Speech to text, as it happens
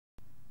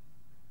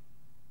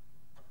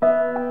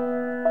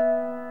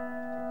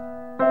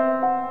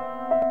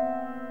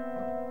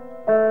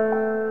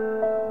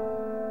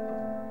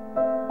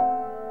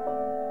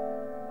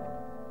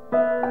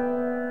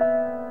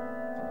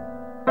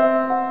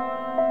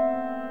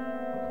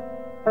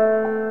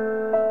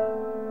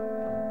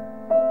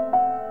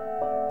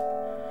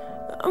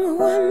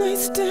one night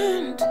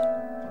stand.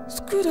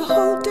 Screw the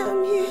whole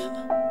damn year.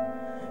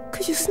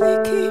 Cause your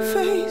sneaky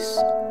face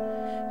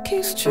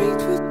came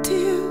straight with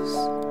tears.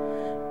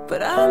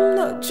 But I'm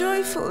not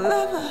joyful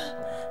lover,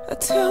 I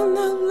tell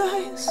no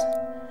lies.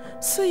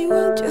 So you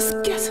won't just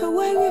get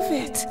away with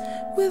it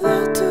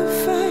without a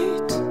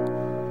fight.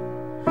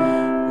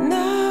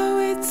 Now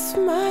it's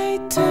my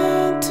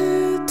turn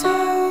to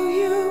tell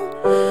you,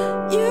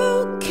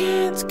 you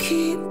can't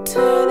keep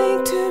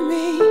turning to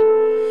me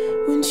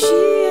when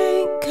she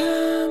ain't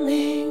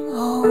coming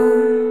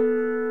home.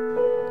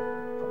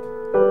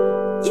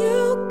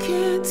 You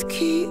can't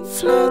keep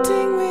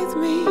flirting with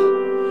me.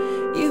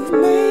 You've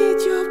made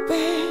your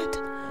bed,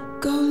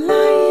 go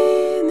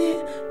lie in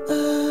it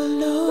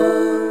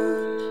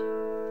alone.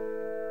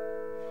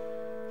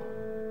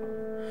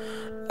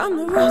 I'm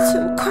the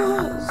rotten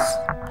cause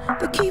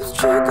that keeps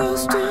true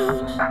girls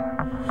down.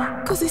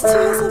 Cause these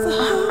tears of the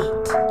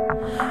heart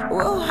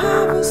will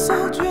have us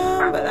all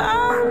drown. But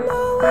I'm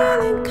no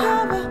willing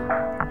cover,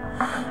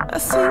 I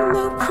sing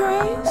no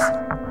praise.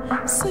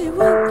 So you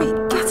won't be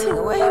getting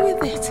away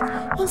with it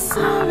on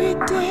sorry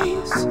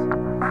days.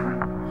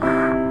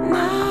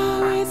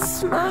 Now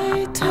it's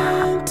my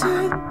turn to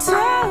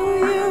tell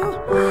you,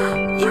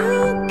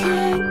 you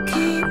can't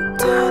keep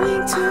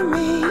turning to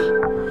me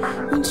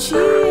when she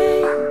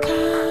ain't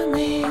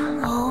coming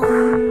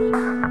home.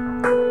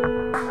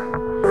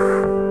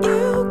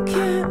 You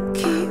can't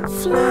keep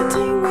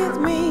flirting with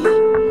me.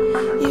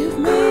 You've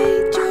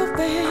made your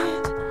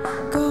bed,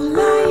 go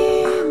lie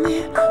in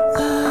it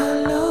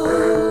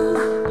alone.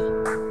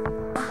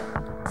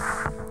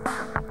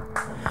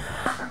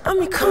 I'm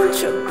your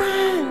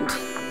contraband,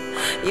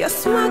 your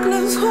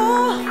smuggler's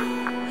whore.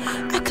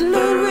 I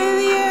collude with